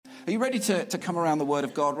Are you ready to come around the Word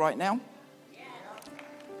of God right now?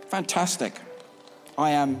 Fantastic.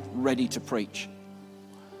 I am ready to preach.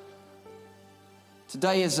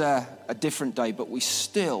 Today is a different day, but we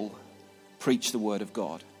still preach the Word of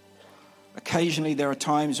God. Occasionally there are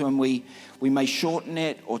times when we may shorten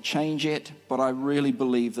it or change it, but I really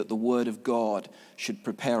believe that the Word of God should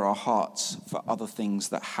prepare our hearts for other things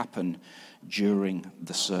that happen during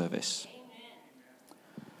the service.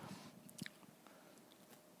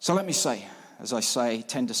 So let me say, as I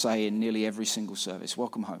tend to say in nearly every single service,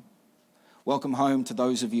 welcome home. Welcome home to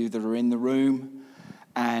those of you that are in the room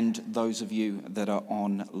and those of you that are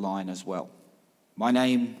online as well. My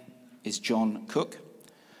name is Jon Cook,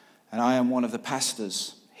 and I am one of the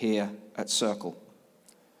pastors here at Circle.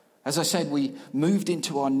 As I said, we moved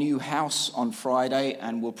into our new house on Friday,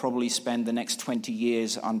 and we'll probably spend the next 20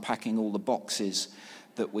 years unpacking all the boxes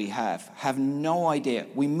that we have. Have no idea.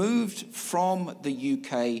 We moved from the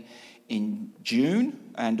UK in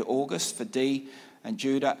June and August for Dee and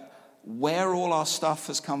Judah. Where all our stuff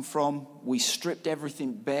has come from, we stripped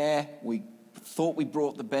everything bare. We thought we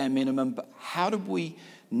brought the bare minimum, but how did we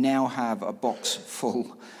now have a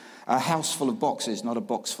house full of boxes, not a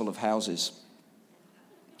box full of houses?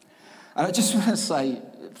 And I just want to say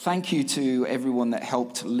thank you to everyone that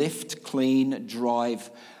helped lift, clean, drive,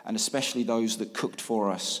 and especially those that cooked for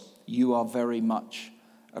us. You are very much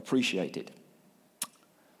appreciated.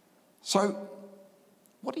 So,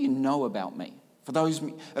 what do you know about me? For those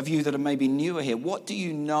of you that are maybe newer here, what do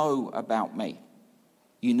you know about me?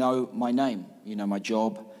 You know my name, you know my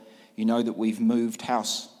job, you know that we've moved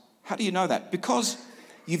house. How do you know that? Because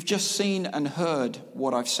you've just seen and heard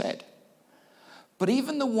what I've said. But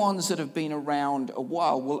even the ones that have been around a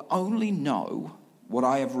while will only know what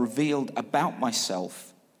I have revealed about myself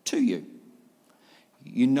to you.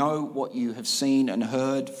 You know what you have seen and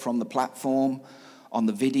heard from the platform, on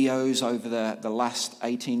the videos over the last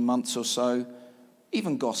 18 months or so,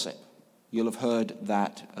 even gossip. You'll have heard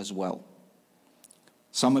that as well.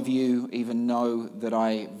 Some of you even know that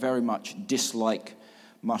I very much dislike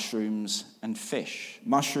mushrooms and fish.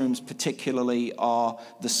 Mushrooms particularly are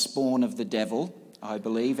the spawn of the devil, I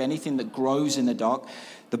believe. Anything that grows in the dark.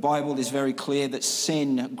 The Bible is very clear that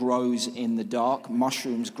sin grows in the dark.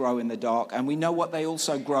 Mushrooms grow in the dark. And we know what they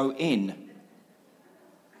also grow in.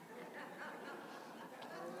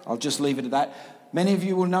 I'll just leave it at that. Many of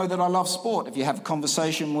you will know that I love sport. If you have a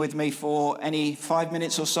conversation with me for any 5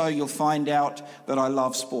 minutes or so, you'll find out that I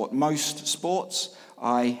love sport. Most sports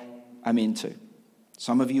I am into.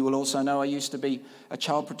 Some of you will also know I used to be a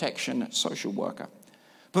child protection social worker.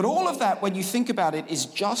 But all of that, when you think about it, is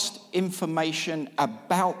just information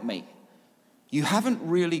about me. You haven't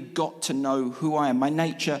really got to know who I am, my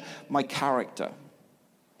nature, my character.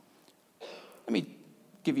 Let me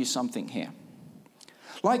give you something here.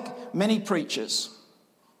 Like many preachers,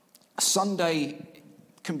 Sunday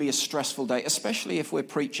can be a stressful day, especially if we're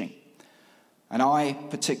preaching. And I,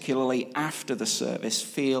 particularly after the service,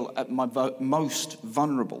 feel at my most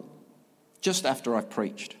vulnerable, just after I've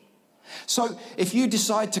preached. So if you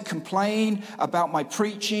decide to complain about my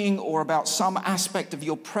preaching or about some aspect of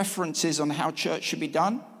your preferences on how church should be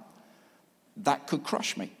done, that could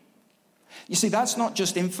crush me. You see, that's not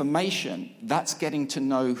just information, that's getting to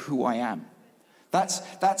know who I am. That's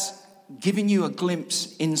giving you a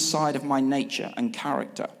glimpse inside of my nature and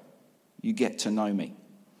character. You get to know me.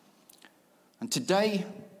 And today,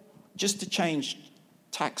 just to change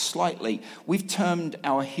tack slightly, we've termed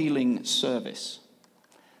our healing service.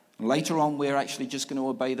 Later on, we're actually just going to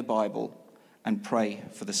obey the Bible and pray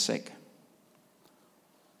for the sick.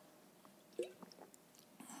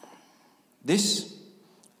 This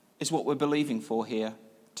is what we're believing for here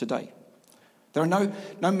today. There are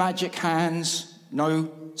no magic hands,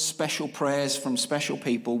 no special prayers from special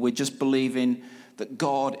people. We're just believing that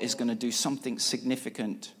God is going to do something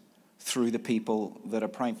significant through the people that are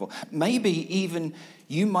praying for. Maybe even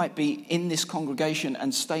you might be in this congregation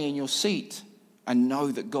and stay in your seat and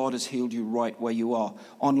know that God has healed you right where you are.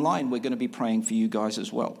 Online, we're going to be praying for you guys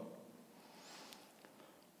as well.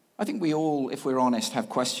 I think we all, if we're honest, have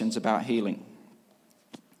questions about healing.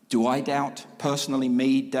 Do I doubt, personally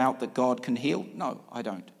me, doubt that God can heal? No, I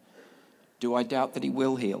don't. Do I doubt that he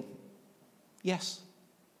will heal? Yes.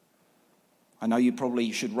 I know you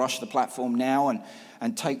probably should rush the platform now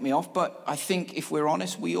and take me off, but I think if we're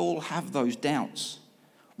honest, we all have those doubts.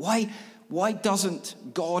 Why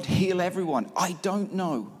doesn't God heal everyone? I don't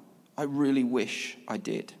know. I really wish I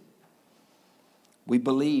did. We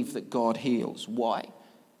believe that God heals. Why?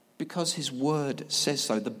 because his word says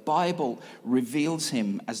so. The Bible reveals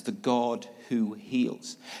him as the God who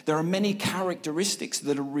heals. There are many characteristics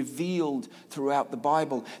that are revealed throughout the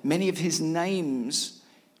Bible. Many of his names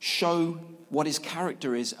show what his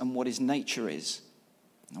character is and what his nature is.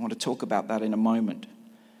 I want to talk about that in a moment.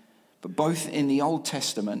 But both in the Old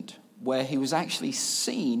Testament, where he was actually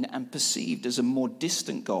seen and perceived as a more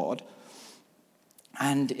distant God,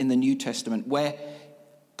 and in the New Testament, where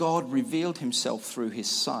God revealed himself through his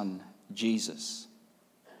Son, Jesus,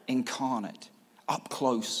 incarnate, up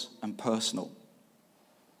close and personal.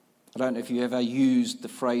 I don't know if you ever used the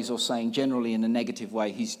phrase or saying, generally in a negative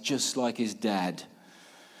way, he's just like his dad,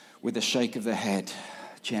 with a shake of the head,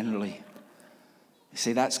 generally. You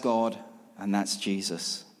see, that's God and that's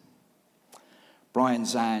Jesus. Brian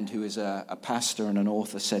Zand, who is a pastor and an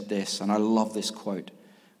author, said this, and I love this quote: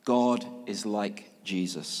 God is like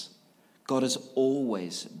Jesus. God has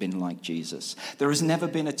always been like Jesus. There has never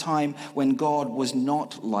been a time when God was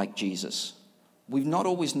not like Jesus. We've not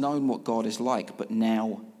always known what God is like, but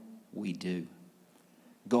now we do.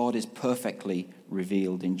 God is perfectly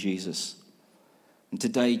revealed in Jesus. And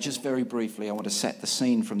today, just very briefly, I want to set the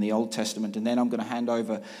scene from the Old Testament, and then I'm going to hand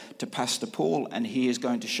over to Pastor Paul, and he is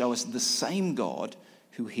going to show us the same God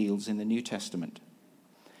who heals in the New Testament.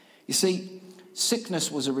 You see, sickness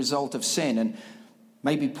was a result of sin, and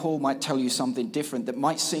maybe Paul might tell you something different that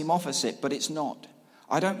might seem opposite, but it's not.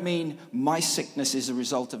 I don't mean my sickness is a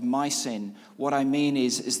result of my sin. What I mean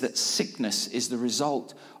is that sickness is the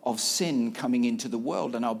result of sin coming into the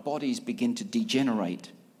world, and our bodies begin to degenerate.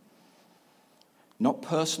 Not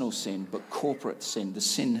personal sin, but corporate sin, the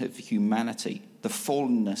sin of humanity, the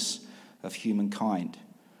fallenness of humankind.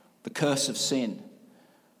 The curse of sin,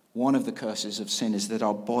 one of the curses of sin, is that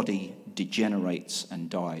our body degenerates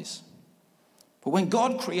and dies. But when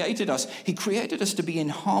God created us, he created us to be in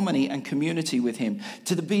harmony and community with him,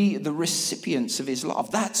 to be the recipients of his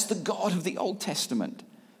love. That's the God of the Old Testament.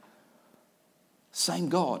 Same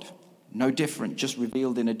God, no different, just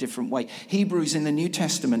revealed in a different way. Hebrews in the New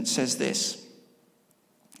Testament says this: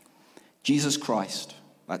 Jesus Christ,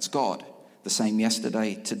 that's God, the same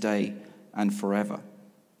yesterday, today, and forever.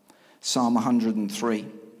 Psalm 103,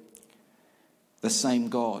 the same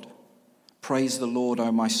God. Praise the Lord,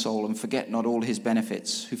 O my soul, and forget not all his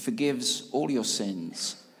benefits, who forgives all your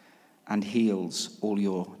sins and heals all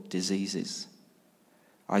your diseases.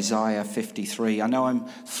 Isaiah 53. I know I'm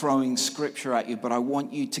throwing scripture at you, but I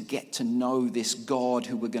want you to get to know this God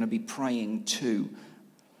who we're going to be praying to.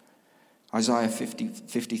 Isaiah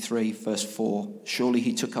 53, verse 4. Surely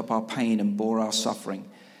he took up our pain and bore our suffering,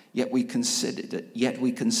 yet we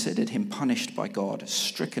considered him punished by God,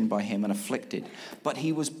 stricken by him and afflicted. But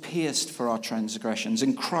he was pierced for our transgressions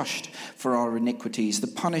and crushed for our iniquities. The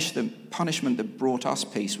punishment that brought us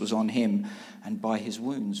peace was on him, and by his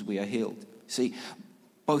wounds we are healed. See,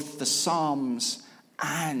 both the Psalms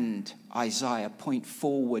and Isaiah point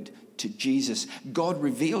forward to Jesus. God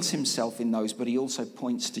reveals himself in those, but he also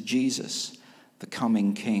points to Jesus, the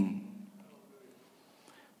coming King.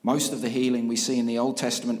 Most of the healing we see in the Old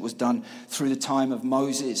Testament was done through the time of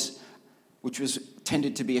Moses, which was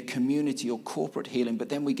tended to be a community or corporate healing. But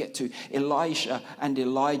then we get to Elisha and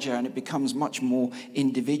Elijah, and it becomes much more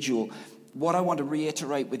individual. What I want to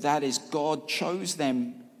reiterate with that is God chose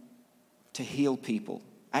them to heal people.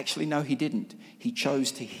 Actually, no, he didn't. He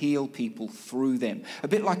chose to heal people through them. A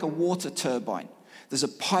bit like a water turbine. There's a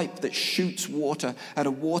pipe that shoots water at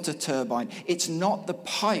a water turbine. It's not the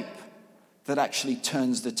pipe that actually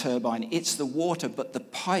turns the turbine. It's the water, but the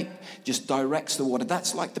pipe just directs the water.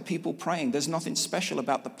 That's like the people praying. There's nothing special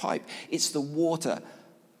about the pipe. It's the water.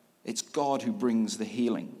 It's God who brings the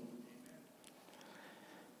healing.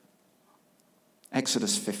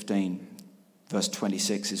 Exodus 15. Verse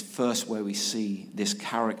 26 is first where we see this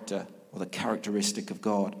character or the characteristic of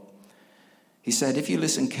God. He said, if you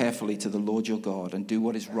listen carefully to the Lord your God and do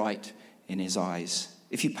what is right in his eyes,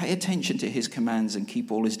 if you pay attention to his commands and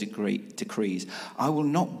keep all his decrees, I will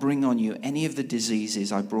not bring on you any of the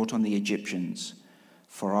diseases I brought on the Egyptians,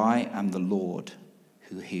 for I am the Lord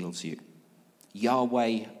who heals you.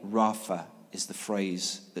 Yahweh Rapha is the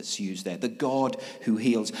phrase that's used there. The God who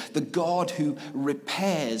heals. The God who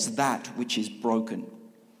repairs that which is broken.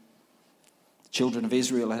 The children of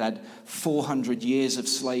Israel had 400 years of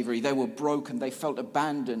slavery. They were broken. They felt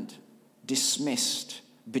abandoned, dismissed,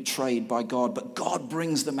 betrayed by God. But God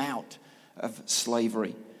brings them out of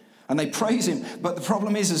slavery. And they praise him. But the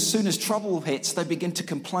problem is, as soon as trouble hits, they begin to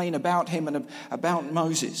complain about him and about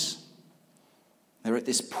Moses. They're at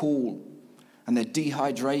this pool. And they're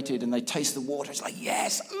dehydrated and they taste the water. It's like,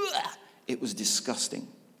 yes, ugh. It was disgusting.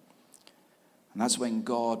 And that's when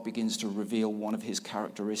God begins to reveal one of his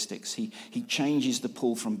characteristics. He changes the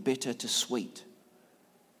pull from bitter to sweet.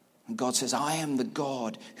 And God says, I am the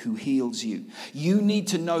God who heals you. You need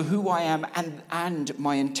to know who I am and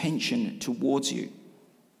my intention towards you.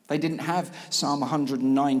 They didn't have Psalm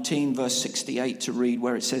 119 verse 68 to read,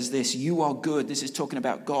 where it says this, you are good. This is talking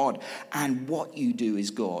about God. And what you do is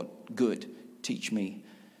good. Teach me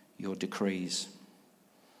your decrees.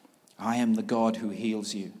 I am the God who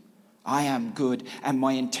heals you. I am good, and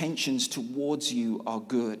my intentions towards you are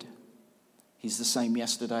good. He's the same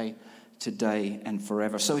yesterday, today, and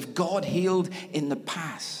forever. So if God healed in the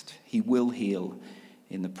past, he will heal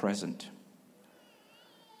in the present.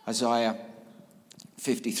 Isaiah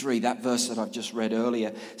 53, that verse that I've just read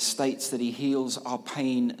earlier, states that he heals our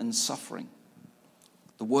pain and suffering.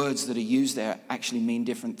 The words that are used there actually mean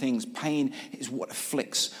different things. Pain is what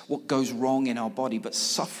afflicts, what goes wrong in our body, but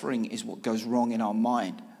suffering is what goes wrong in our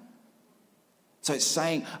mind. So it's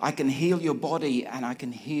saying, I can heal your body and I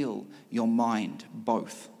can heal your mind,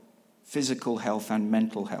 both physical health and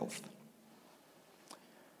mental health.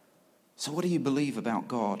 So what do you believe about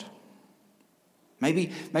God?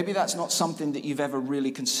 Maybe that's not something that you've ever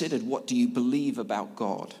really considered. What do you believe about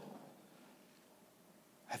God?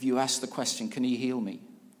 Have you asked the question, can he heal me?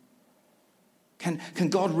 Can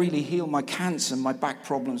God really heal my cancer, my back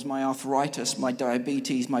problems, my arthritis, my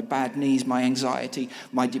diabetes, my bad knees, my anxiety,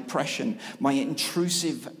 my depression, my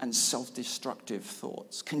intrusive and self-destructive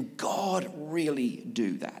thoughts? Can God really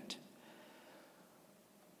do that?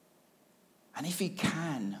 And if he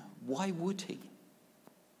can, why would he?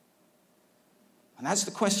 And that's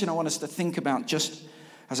the question I want us to think about just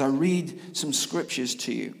as I read some scriptures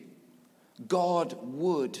to you. God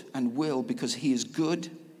would and will, because he is good,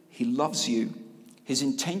 he loves you, his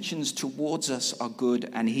intentions towards us are good,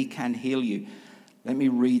 and he can heal you. Let me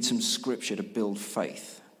read some scripture to build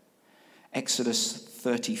faith. Exodus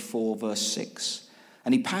 34, verse 6.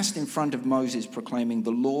 And he passed in front of Moses, proclaiming,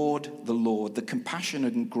 the Lord, the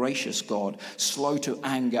compassionate and gracious God, slow to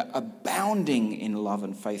anger, abounding in love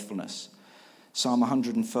and faithfulness. Psalm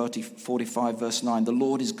 145, verse 9. The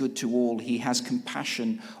Lord is good to all. He has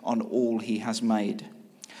compassion on all he has made.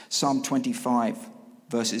 Psalm 25,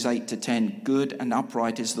 verses 8 to 10. Good and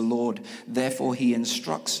upright is the Lord. Therefore he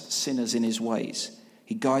instructs sinners in his ways.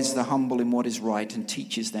 He guides the humble in what is right and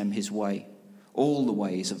teaches them his way. All the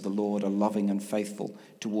ways of the Lord are loving and faithful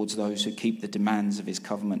towards those who keep the demands of his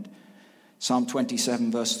covenant. Psalm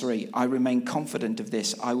 27, verse 3. I remain confident of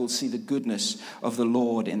this. I will see the goodness of the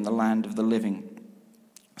Lord in the land of the living.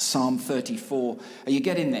 Psalm 34. Are you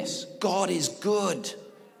getting this? God is good.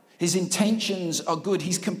 His intentions are good.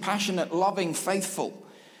 He's compassionate, loving, faithful.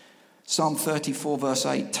 Psalm 34, verse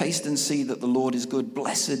 8. Taste and see that the Lord is good.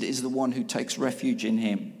 Blessed is the one who takes refuge in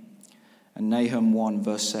him. And Nahum 1,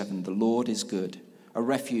 verse 7. The Lord is good, a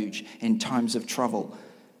refuge in times of trouble.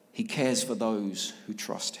 He cares for those who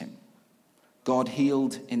trust him. God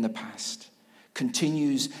healed in the past,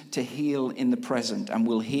 continues to heal in the present, and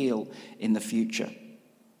will heal in the future.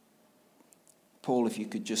 Paul, if you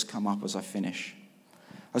could just come up as I finish.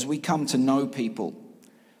 As we come to know people,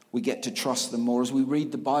 we get to trust them more. As we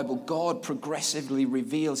read the Bible, God progressively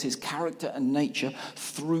reveals his character and nature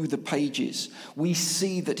through the pages. We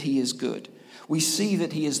see that he is good. We see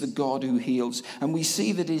that he is the God who heals. And we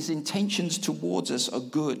see that his intentions towards us are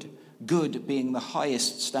good. Good being the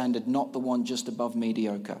highest standard, not the one just above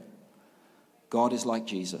mediocre. God is like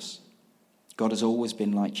Jesus. God has always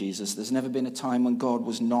been like Jesus. There's never been a time when God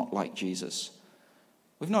was not like Jesus.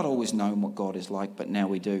 We've not always known what God is like, but now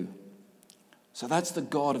we do. So that's the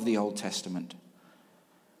God of the Old Testament.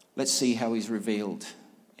 Let's see how he's revealed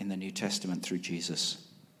in the New Testament through Jesus.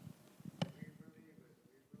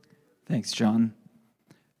 Thanks, John.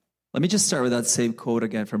 Let me just start with that same quote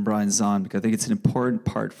again from Brian Zahn, because I think it's an important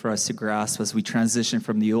part for us to grasp as we transition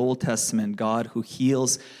from the Old Testament, God who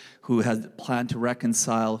heals, who has a plan to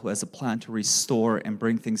reconcile, who has a plan to restore and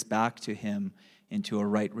bring things back to him into a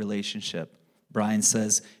right relationship. Brian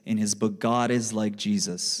says in his book, God is like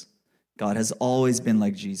Jesus. God has always been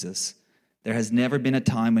like Jesus. There has never been a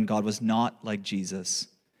time when God was not like Jesus.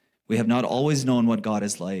 We have not always known what God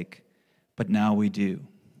is like, but now we do.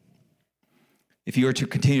 If you were to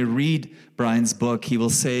continue to read Brian's book, he will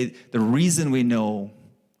say the reason we know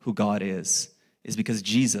who God is because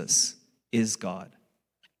Jesus is God.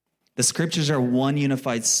 The scriptures are one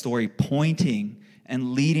unified story pointing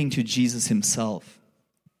and leading to Jesus himself.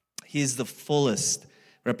 He is the fullest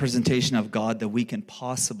representation of God that we can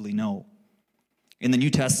possibly know. In the New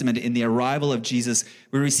Testament, in the arrival of Jesus,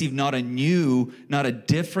 we receive not a new, not a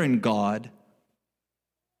different God,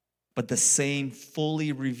 but the same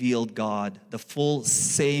fully revealed God, the full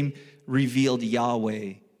same revealed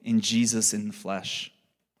Yahweh in Jesus in the flesh.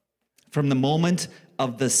 From the moment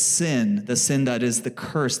of the sin that is the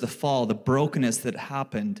curse, the fall, the brokenness that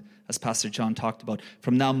happened, as Pastor John talked about,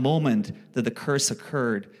 from that moment that the curse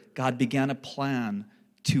occurred, God began a plan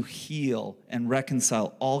to heal and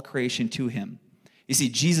reconcile all creation to him. You see,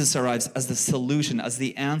 Jesus arrives as the solution, as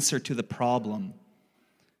the answer to the problem.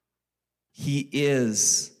 He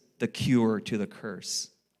is the cure to the curse.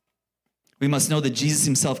 We must know that Jesus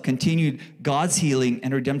himself continued God's healing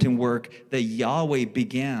and redemptive work that Yahweh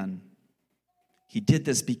began. He did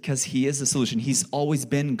this because he is the solution. He's always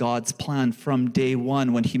been God's plan from day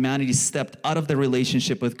one. When humanity stepped out of the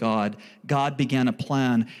relationship with God, God began a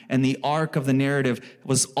plan, and the arc of the narrative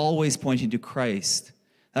was always pointing to Christ.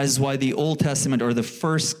 That is why the Old Testament, or the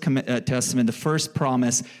first testament, the first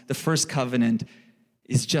promise, the first covenant,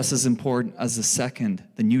 is just as important as the second,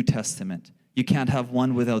 the New Testament. You can't have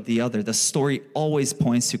one without the other. The story always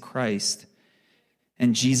points to Christ,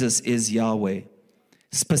 and Jesus is Yahweh.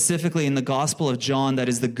 Specifically in the Gospel of John, that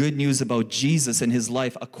is the good news about Jesus and his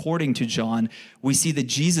life according to John, we see that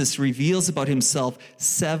Jesus reveals about himself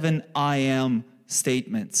 7 I am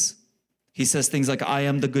statements. He says things like, I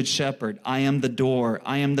am the good shepherd, I am the door,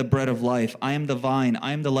 I am the bread of life, I am the vine,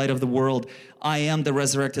 I am the light of the world, I am the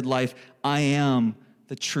resurrected life, I am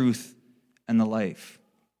the truth and the life.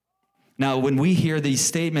 Now, when we hear these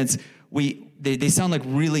statements, they sound like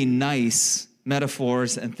really nice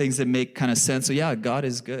metaphors and things that make kind of sense. So yeah, God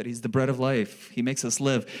is good. He's the bread of life. He makes us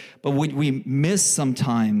live. But what we miss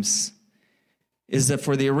sometimes is that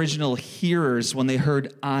for the original hearers, when they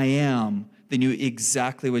heard I am, they knew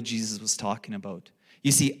exactly what Jesus was talking about.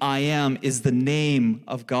 You see, I am is the name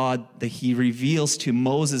of God that he reveals to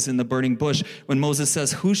Moses in the burning bush. When Moses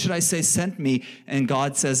says, who should I say sent me? And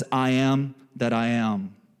God says, I am that I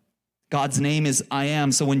am. God's name is I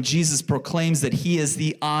am. So when Jesus proclaims that he is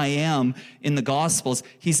the I am in the Gospels,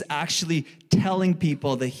 he's actually telling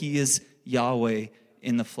people that he is Yahweh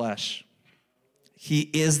in the flesh. He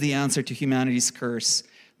is the answer to humanity's curse.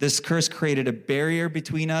 This curse created a barrier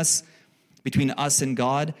between us and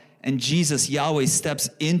God, and Jesus, Yahweh, steps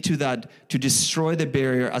into that to destroy the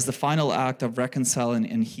barrier as the final act of reconciling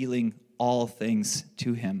and healing all things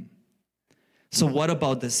to him. So what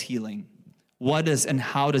about this healing?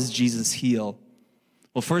 How does Jesus heal?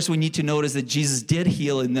 Well, first we need to notice that Jesus did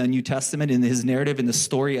heal in the New Testament, in his narrative, in the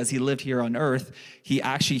story as he lived here on earth. He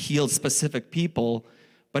actually healed specific people,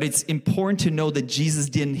 but it's important to know that Jesus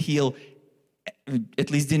didn't heal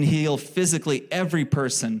physically every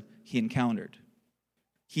person he encountered.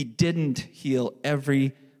 He didn't heal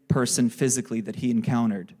every person physically that he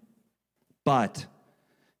encountered, but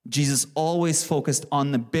Jesus always focused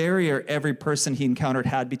on the barrier every person he encountered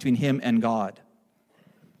had between him and God.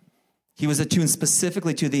 He was attuned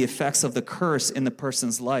specifically to the effects of the curse in the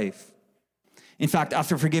person's life. In fact,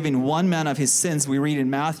 after forgiving one man of his sins, we read in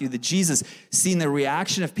Matthew that Jesus, seeing the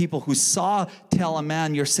reaction of people who saw tell a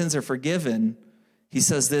man, your sins are forgiven, he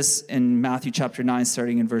says this in Matthew chapter 9,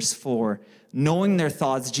 starting in verse 4. Knowing their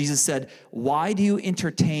thoughts, Jesus said, why do you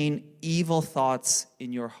entertain evil thoughts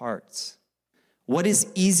in your hearts? What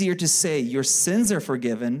is easier to say, your sins are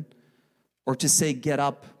forgiven, or to say, get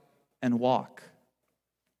up and walk?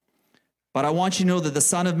 But I want you to know that the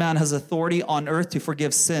Son of Man has authority on earth to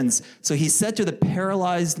forgive sins. So he said to the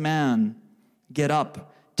paralyzed man, get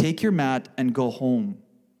up, take your mat, and go home.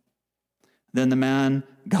 Then the man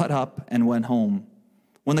got up and went home.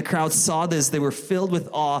 When the crowd saw this, they were filled with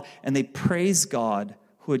awe, and they praised God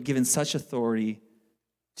who had given such authority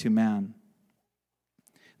to man.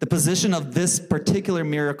 The position of this particular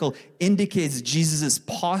miracle indicates Jesus'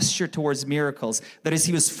 posture towards miracles. That is,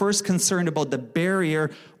 he was first concerned about the barrier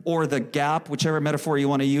or the gap, whichever metaphor you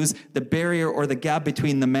want to use, the barrier or the gap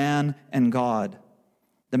between the man and God.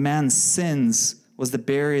 The man's sins was the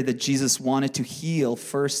barrier that Jesus wanted to heal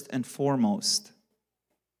first and foremost.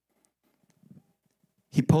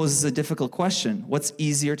 He poses a difficult question. What's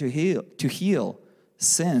easier to heal,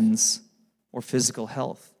 sins or physical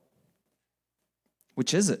health?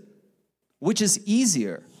 Which is it? Which is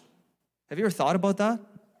easier? Have you ever thought about that?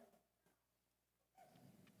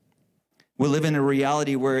 We live in a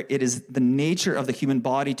reality where it is the nature of the human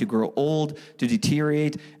body to grow old, to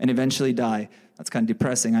deteriorate, and eventually die. That's kind of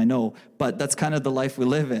depressing, I know, but that's kind of the life we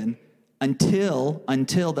live in until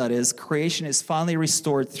that is, creation is finally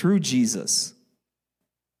restored through Jesus.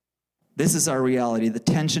 This is our reality, the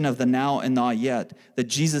tension of the now and not yet, that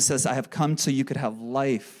Jesus says, I have come so you could have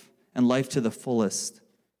life, and life to the fullest.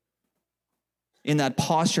 In that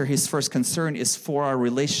posture, his first concern is for our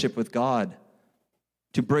relationship with God,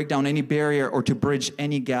 to break down any barrier or to bridge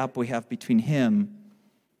any gap we have between him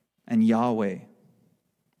and Yahweh.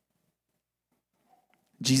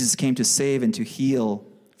 Jesus came to save and to heal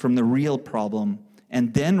from the real problem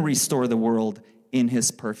and then restore the world in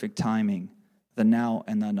his perfect timing, the now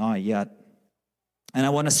and the not yet. And I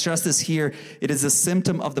want to stress this here. It is a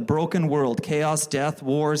symptom of the broken world. Chaos, death,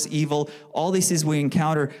 wars, evil, all these things we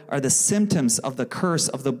encounter are the symptoms of the curse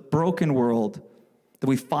of the broken world that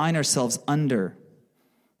we find ourselves under.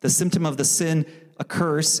 The symptom of the sin, a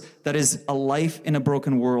curse that is a life in a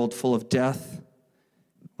broken world full of death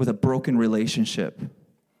with a broken relationship.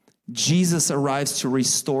 Jesus arrives to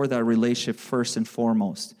restore that relationship first and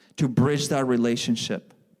foremost, to bridge that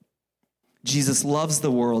relationship. Jesus loves the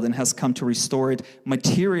world and has come to restore it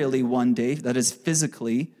materially one day, that is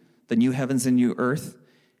physically, the new heavens and new earth,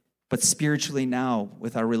 but spiritually now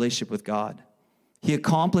with our relationship with God. He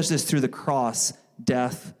accomplished this through the cross,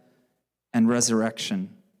 death, and resurrection,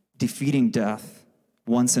 defeating death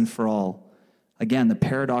once and for all. Again, the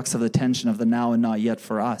paradox of the tension of the now and not yet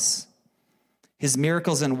for us. His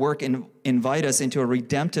miracles and work invite us into a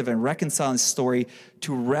redemptive and reconciling story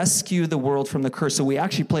to rescue the world from the curse. So we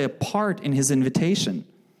actually play a part in his invitation.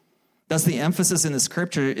 Thus, the emphasis in the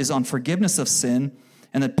scripture is on forgiveness of sin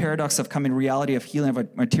and the paradox of coming reality of healing of our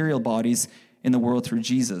material bodies in the world through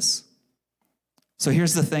Jesus. So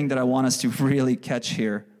here's the thing that I want us to really catch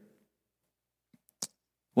here.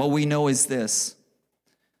 What we know is this: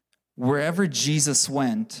 wherever Jesus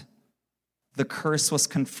went, the curse was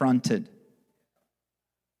confronted.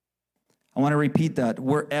 I want to repeat that.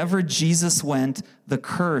 Wherever Jesus went, the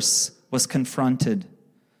curse was confronted.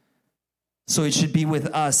 So it should be with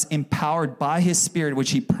us, empowered by his Spirit,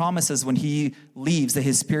 which he promises when he leaves, that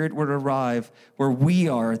his Spirit would arrive. Where we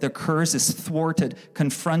are, the curse is thwarted,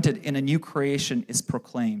 confronted, and a new creation is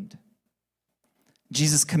proclaimed.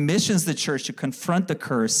 Jesus commissions the church to confront the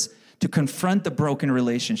curse, to confront the broken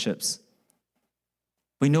relationships.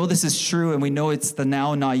 We know this is true, and we know it's the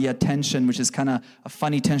now, not yet tension, which is kind of a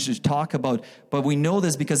funny tension to talk about. But we know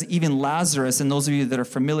this because even Lazarus, and those of you that are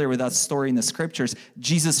familiar with that story in the scriptures,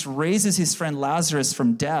 Jesus raises his friend Lazarus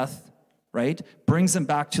from death, right? Brings him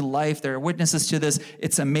back to life. There are witnesses to this.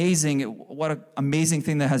 It's amazing. What an amazing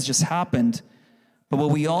thing that has just happened. But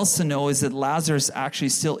what we also know is that Lazarus actually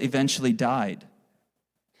still eventually died.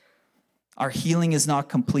 Our healing is not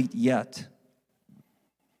complete yet.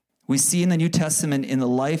 We see in the New Testament, in the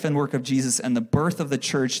life and work of Jesus and the birth of the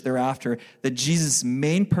church thereafter, that Jesus'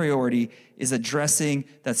 main priority is addressing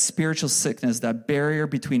that spiritual sickness, that barrier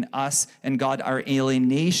between us and God, our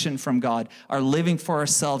alienation from God, our living for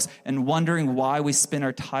ourselves and wondering why we spin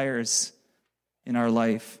our tires in our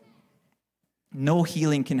life. No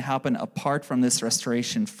healing can happen apart from this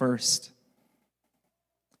restoration first.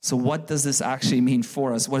 So what does this actually mean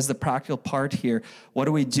for us? What is the practical part here? What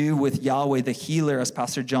do we do with Yahweh, the healer, as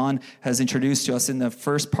Pastor John has introduced to us in the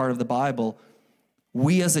first part of the Bible?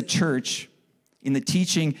 We as a church, in the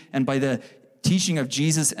teaching and by the teaching of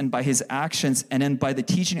Jesus and by his actions and then by the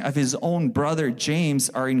teaching of his own brother James,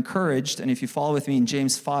 are encouraged, and if you follow with me in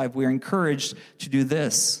James 5, we are encouraged to do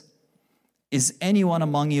this. Is anyone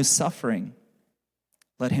among you suffering?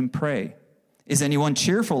 Let him pray. Is anyone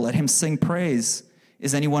cheerful? Let him sing praise.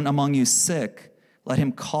 Is anyone among you sick? Let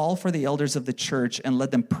him call for the elders of the church and let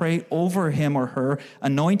them pray over him or her,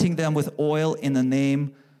 anointing them with oil in the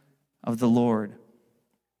name of the Lord.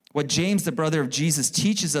 What James, the brother of Jesus,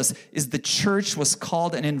 teaches us is the church was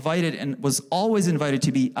called and invited and was always invited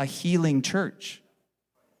to be a healing church.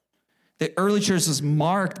 The early church was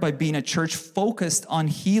marked by being a church focused on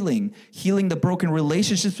healing the broken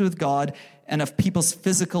relationships with God and of people's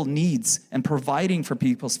physical needs and providing for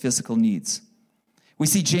people's physical needs. We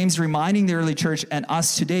see James reminding the early church and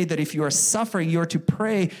us today that if you are suffering, you are to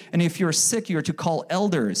pray, and if you're sick, you are to call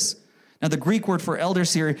elders. Now, the Greek word for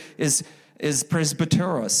elders here is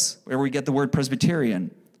presbyteros, where we get the word Presbyterian,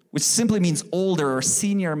 which simply means older or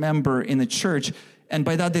senior member in the church. And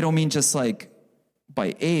by that, they don't mean just like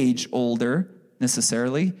by age older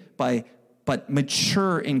necessarily, but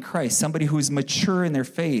mature in Christ, somebody who is mature in their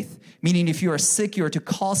faith. Meaning if you are sick, you are to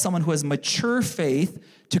call someone who has mature faith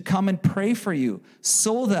to come and pray for you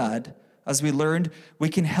so that, as we learned, we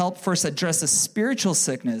can help first address the spiritual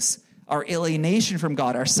sickness, our alienation from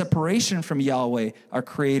God, our separation from Yahweh, our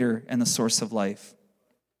creator and the source of life.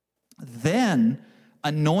 Then,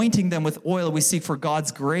 anointing them with oil, we seek for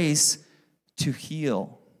God's grace to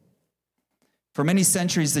heal. For many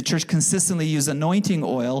centuries, the church consistently used anointing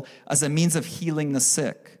oil as a means of healing the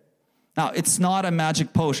sick. Now, it's not a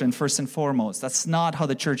magic potion, first and foremost. That's not how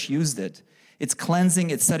the church used it. It's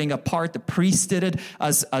cleansing, it's setting apart. The priests did it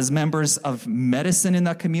as members of medicine in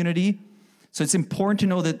that community. So it's important to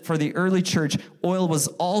know that for the early church, oil was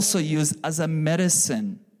also used as a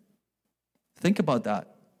medicine. Think about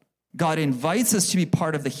that. God invites us to be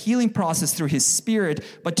part of the healing process through his Spirit,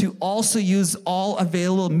 but to also use all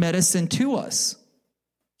available medicine to us.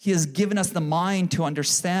 He has given us the mind to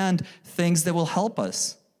understand things that will help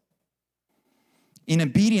us. In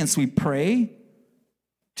obedience, we pray.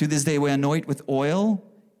 To this day, we anoint with oil,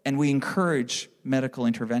 and we encourage medical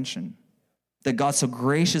intervention that God so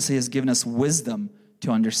graciously has given us wisdom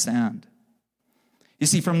to understand. You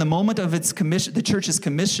see, from the moment of its commission, the church's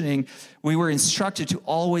commissioning, we were instructed to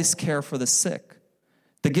always care for the sick.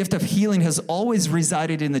 The gift of healing has always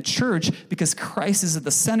resided in the church because Christ is at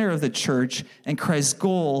the center of the church, and Christ's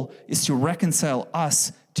goal is to reconcile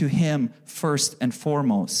us to him first and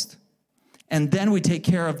foremost. And then we take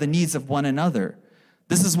care of the needs of one another.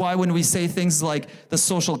 This is why when we say things like the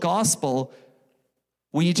social gospel,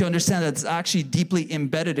 we need to understand that it's actually deeply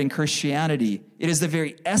embedded in Christianity. It is the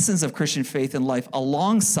very essence of Christian faith and life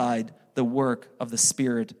alongside the work of the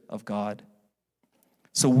Spirit of God.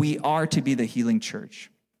 So we are to be the healing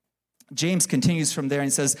church. James continues from there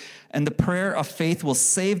and says, and the prayer of faith will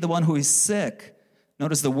save the one who is sick.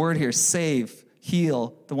 Notice the word here, save,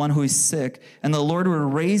 heal the one who is sick. And the Lord will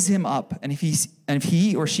raise him up. And if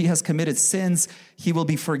he or she has committed sins, he will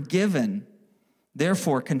be forgiven.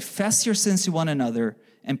 Therefore, confess your sins to one another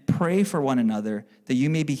and pray for one another that you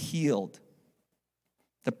may be healed.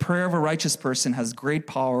 The prayer of a righteous person has great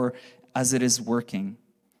power as it is working.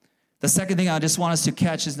 The second thing I just want us to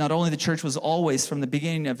catch is not only the church was always, from the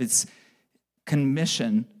beginning of its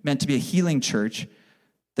commission, meant to be a healing church,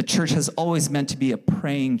 the church has always meant to be a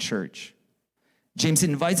praying church. James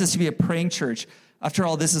invites us to be a praying church. After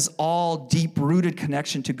all, this is all deep-rooted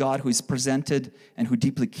connection to God who is presented and who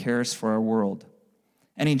deeply cares for our world.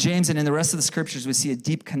 And in James and in the rest of the scriptures, we see a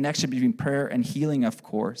deep connection between prayer and healing, of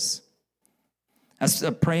course. As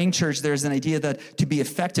a praying church, there's an idea that to be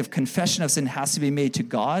effective, confession of sin has to be made to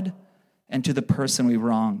God and to the person we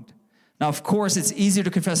wronged. Now, of course, it's easier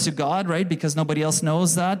to confess to God, right? Because nobody else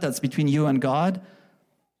knows that. That's between you and God.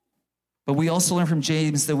 But we also learn from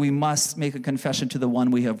James that we must make a confession to the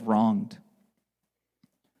one we have wronged.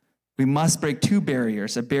 We must break two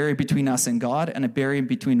barriers, a barrier between us and God and a barrier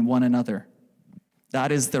between one another.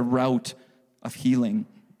 That is the route of healing.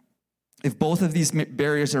 If both of these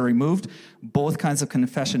barriers are removed, both kinds of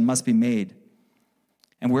confession must be made.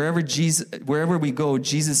 And wherever we go,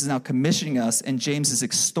 Jesus is now commissioning us, and James is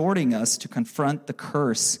exhorting us to confront the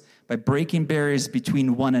curse by breaking barriers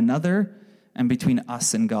between one another and between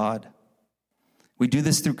us and God. We do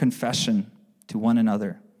this through confession to one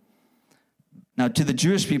another. Now, to the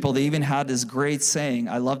Jewish people, they even had this great saying.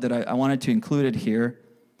 I loved it. I wanted to include it here.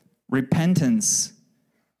 Repentance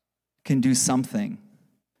can do something,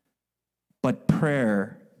 but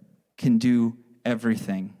prayer can do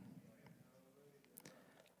everything.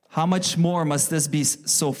 How much more must this be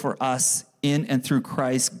so for us in and through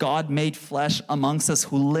Christ, God made flesh amongst us,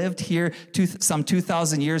 who lived here some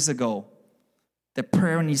 2,000 years ago? That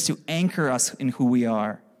prayer needs to anchor us in who we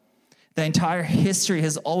are. The entire history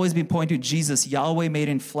has always been pointing to Jesus, Yahweh made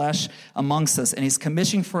in flesh amongst us. And his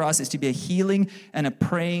commission for us is to be a healing and a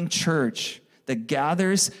praying church that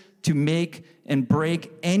gathers to make and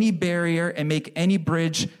break any barrier and make any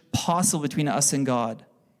bridge possible between us and God.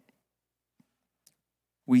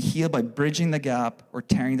 We heal by bridging the gap or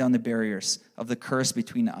tearing down the barriers of the curse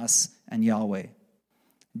between us and Yahweh.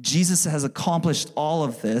 Jesus has accomplished all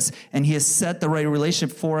of this, and he has set the right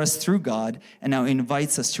relationship for us through God, and now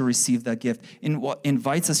invites us to receive that gift,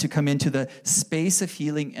 invites us to come into the space of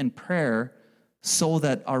healing and prayer so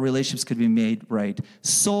that our relationships could be made right,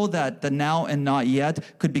 so that the now and not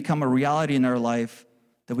yet could become a reality in our life,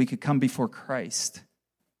 that we could come before Christ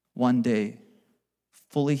one day,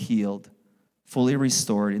 fully healed, fully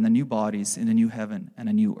restored in the new bodies, in a new heaven and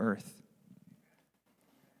a new earth.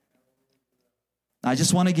 I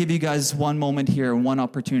just want to give you guys one moment here and one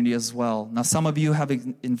opportunity as well. Now, some of you have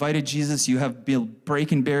invited Jesus. You have been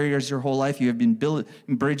breaking barriers your whole life. You have been building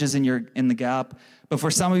bridges in the gap. But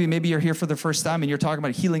for some of you, maybe you're here for the first time and you're talking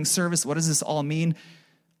about healing service. What does this all mean?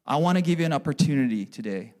 I want to give you an opportunity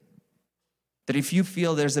today that if you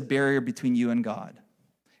feel there's a barrier between you and God,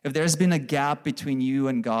 if there's been a gap between you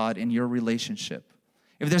and God in your relationship,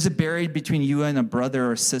 if there's a barrier between you and a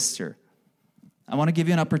brother or sister, I want to give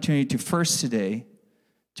you an opportunity to first today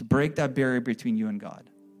to break that barrier between you and God,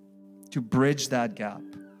 to bridge that gap,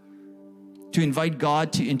 to invite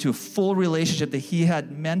God into a full relationship that he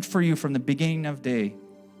had meant for you from the beginning of day,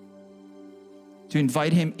 to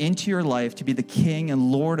invite him into your life to be the king and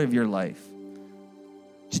Lord of your life,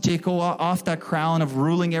 to take off that crown of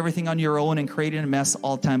ruling everything on your own and creating a mess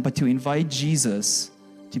all the time, but to invite Jesus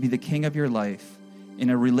to be the king of your life in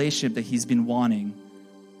a relationship that he's been wanting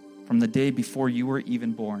from the day before you were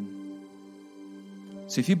even born.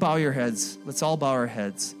 So if you bow your heads, let's all bow our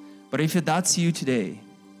heads. But if that's you today,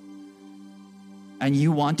 and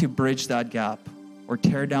you want to bridge that gap or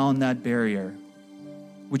tear down that barrier,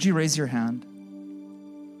 would you raise your hand?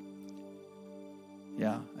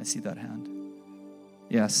 Yeah, I see that hand.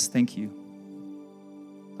 Yes, thank you.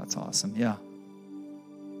 That's awesome. Yeah.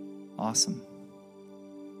 Awesome.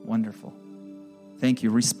 Wonderful. Thank you.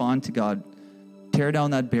 Respond to God. Tear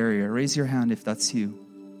down that barrier. Raise your hand if that's you.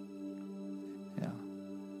 Yeah.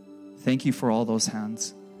 Thank you for all those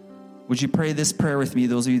hands. Would you pray this prayer with me,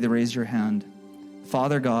 those of you that raised your hand?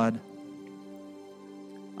 Father God,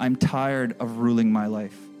 I'm tired of ruling my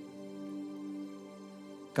life.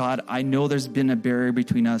 God, I know there's been a barrier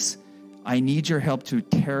between us. I need your help to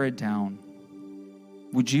tear it down.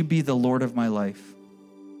 Would you be the Lord of my life?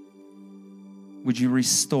 Would you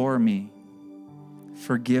restore me,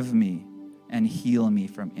 forgive me, and heal me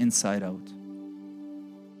from inside out?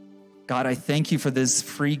 God, I thank you for this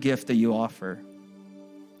free gift that you offer.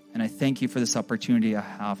 And I thank you for this opportunity I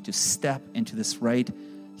have to step into this right,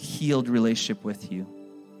 healed relationship with you.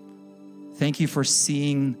 Thank you for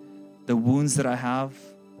seeing the wounds that I have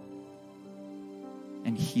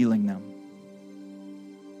and healing them.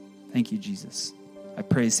 Thank you, Jesus. I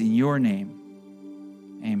praise in your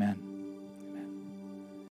name. Amen.